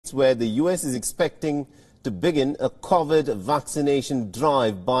States, where the US is expecting to begin a COVID vaccination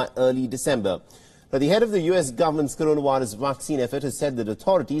drive by early December. Now, the head of the US government's coronavirus vaccine effort has said that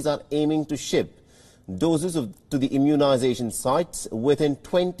authorities are aiming to ship doses to the immunization sites within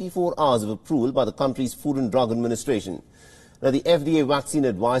 24 hours of approval by the country's Food and Drug Administration. Now, the FDA vaccine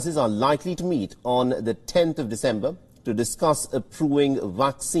advisors are likely to meet on the 10th of December to discuss approving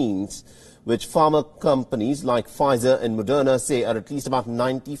vaccines, which pharma companies like Pfizer and Moderna say are at least about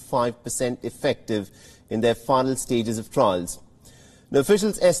 95% effective in their final stages of trials. Now,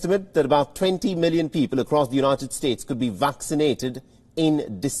 officials estimate that about 20 million people across the United States could be vaccinated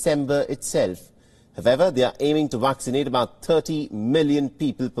in December itself. However, they are aiming to vaccinate about 30 million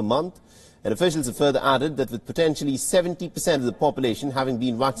people per month. And officials have further added that with potentially 70% of the population having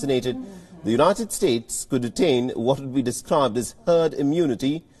been vaccinated, the United States could attain what would be described as herd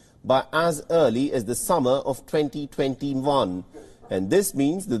immunity by as early as the summer of 2021. And this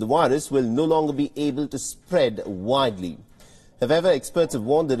means that the virus will no longer be able to spread widely. However, experts have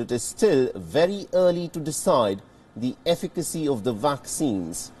warned that it is still very early to decide the efficacy of the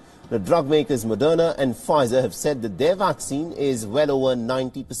vaccines. The drug makers Moderna and Pfizer have said that their vaccine is well over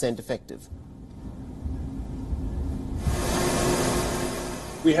 90% effective.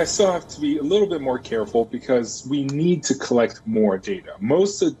 We still have to be a little bit more careful because we need to collect more data.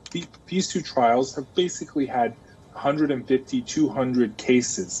 Most of these two trials have basically had 150, 200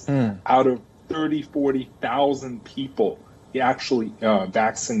 cases out of 30, 40,000 people actually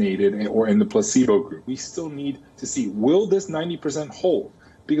vaccinated or in the placebo group. We still need to see, will this 90% hold?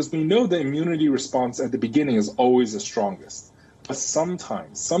 Because we know the immunity response at the beginning is always the strongest. But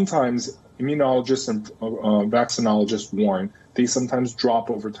sometimes immunologists and vaccinologists warn, they sometimes drop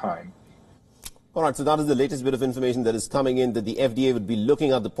over time. All right, so that is the latest bit of information that is coming in, that the FDA would be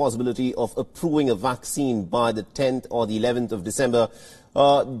looking at the possibility of approving a vaccine by the 10th or the 11th of December.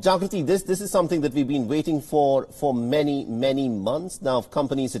 Jagrati, this is something that we've been waiting for many, many months. Now,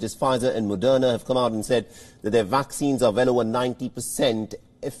 companies such as Pfizer and Moderna have come out and said that their vaccines are well over 90%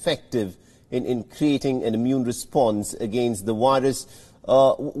 effective in creating an immune response against the virus.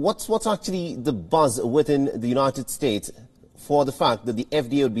 What's actually the buzz within the United States for the fact that the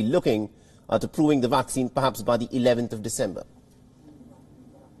FDA would be looking at approving the vaccine perhaps by the 11th of December?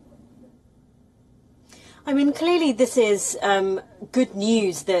 I mean, clearly this is good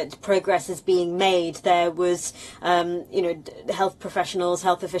news that progress is being made. There was, health professionals,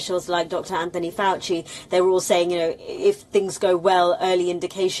 health officials like Dr. Anthony Fauci, they were all saying, if things go well, early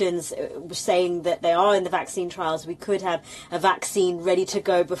indications saying that they are in the vaccine trials, we could have a vaccine ready to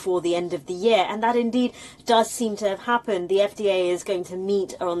go before the end of the year. And that indeed does seem to have happened. The FDA is going to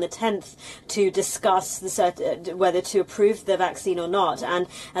meet on the 10th to discuss whether to approve the vaccine or not. And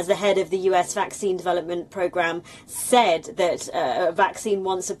as the head of the US vaccine development program said, that a vaccine,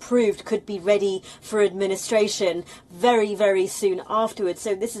 once approved, could be ready for administration very, very soon afterwards.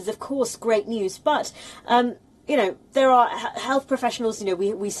 So this is, of course, great news. But there are health professionals.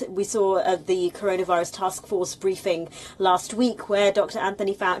 We saw the coronavirus task force briefing last week where Dr.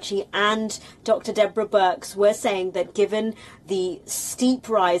 Anthony Fauci and Dr. Deborah Birx were saying that given the steep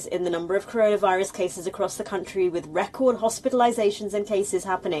rise in the number of coronavirus cases across the country, with record hospitalizations and cases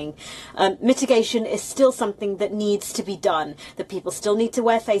happening, mitigation is still something that needs to be done, that people still need to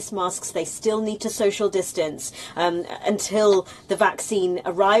wear face masks, they still need to social distance until the vaccine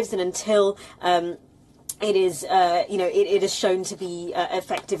arrives and until it is, it is shown to be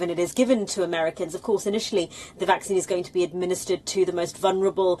effective and it is given to Americans. Of course, initially, the vaccine is going to be administered to the most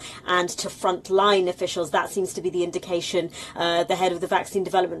vulnerable and to frontline officials. That seems to be the indication. The head of the vaccine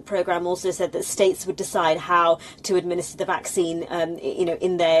development program also said that states would decide how to administer the vaccine,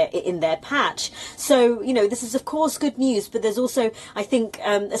 in their patch. So, this is, of course, good news. But there's also, I think,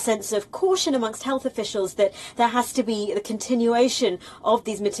 a sense of caution amongst health officials that there has to be the continuation of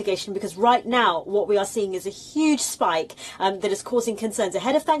these mitigation, because right now, what we are seeing is a huge spike that is causing concerns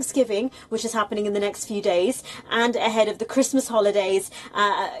ahead of Thanksgiving, which is happening in the next few days, and ahead of the Christmas holidays.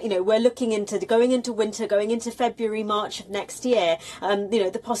 We're looking into going into winter, going into February, March of next year.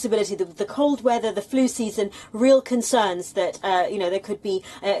 The possibility that the cold weather, the flu season, real concerns that there could be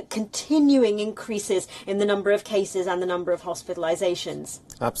continuing increases in the number of cases and the number of hospitalizations.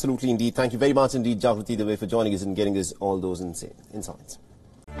 Absolutely, indeed. Thank you very much indeed, Jagrati Dave, for joining us and getting us all those insights.